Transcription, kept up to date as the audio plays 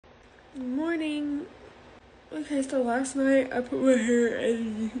Morning. Okay, so last night I put my hair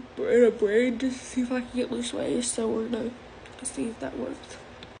in a braid just to see if I could get loose waves, so we're gonna see if that worked.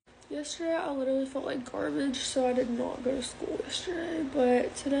 Yesterday I literally felt like garbage, so I did not go to school yesterday,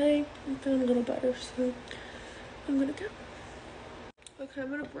 but today I'm feeling a little better, so I'm gonna go. Okay, I'm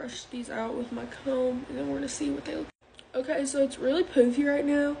gonna brush these out with my comb, and then we're gonna see what they look like. Okay, so it's really poofy right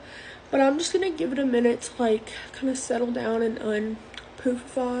now, but I'm just gonna give it a minute to like kind of settle down and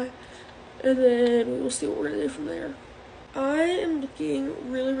unpoofify. And then we will see what we're gonna do from there. I am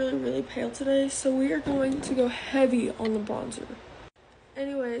looking really pale today, so we are going to go heavy on the bronzer.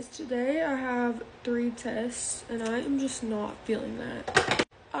 Anyways, today I have 3 tests, and I am just not feeling that.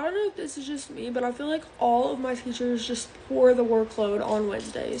 I don't know if this is just me, but I feel like all of my teachers just pour the workload on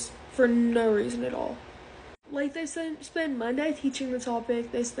Wednesdays for no reason at all. Like, they spend Monday teaching the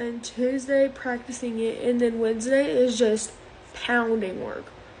topic, they spend Tuesday practicing it, and then Wednesday is just pounding work.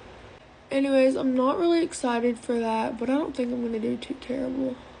 Anyways, I'm not really excited for that, but I don't think I'm going to do too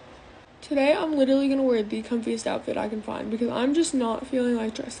terrible. Today, I'm literally going to wear the comfiest outfit I can find because I'm just not feeling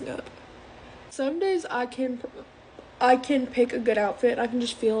like dressing up. Some days I can pick a good outfit. I can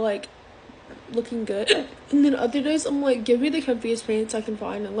just feel like looking good. And then other days, I'm like, give me the comfiest pants I can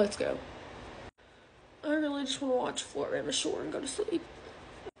find and let's go. I really just want to watch Florida Shore and go to sleep.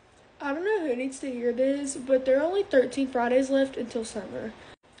 I don't know who needs to hear this, but there are only 13 Fridays left until summer.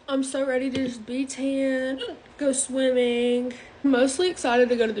 I'm so ready to just be tan, go swimming. Mostly excited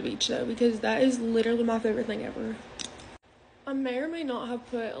to go to the beach though, because that is literally my favorite thing ever. I may or may not have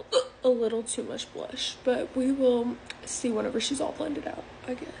put a little too much blush, but we will see whenever she's all blended out,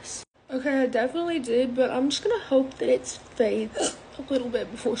 I guess. Okay, I definitely did, but I'm just gonna hope that it fades a little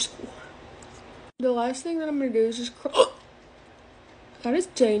bit before school. The last thing that I'm gonna do is just that is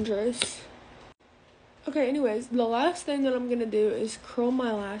dangerous. Okay, anyways, the last thing that I'm going to do is curl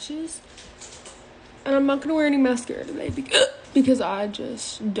my lashes. And I'm not going to wear any mascara today because I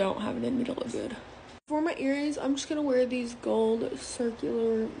just don't have it in me to look good. For my earrings, I'm just going to wear these gold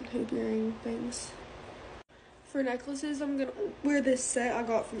circular hoop earring things. For necklaces, I'm going to wear this set I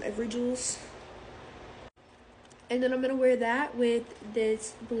got from Every Jewels. And then I'm going to wear that with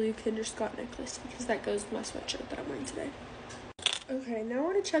this blue Kinder Scott necklace because that goes with my sweatshirt that I'm wearing today. Okay, now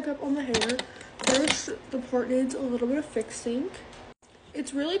we're going to check up on the hair. First, the part needs a little bit of fixing.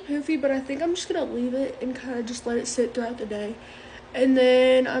 It's really poofy, but I think I'm just going to leave it and kind of just let it sit throughout the day. And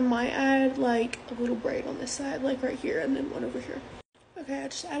then I might add like a little braid on this side, like right here, and then one over here. Okay, I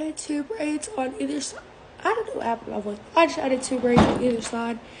just added 2 braids on either side. I don't know what happened to my voice. I just added 2 braids on either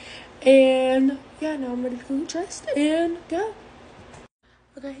side. And yeah, now I'm ready to go get dressed and go.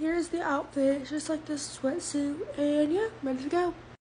 Okay, here's the outfit. It's just like this sweatsuit. And yeah, I'm ready to go.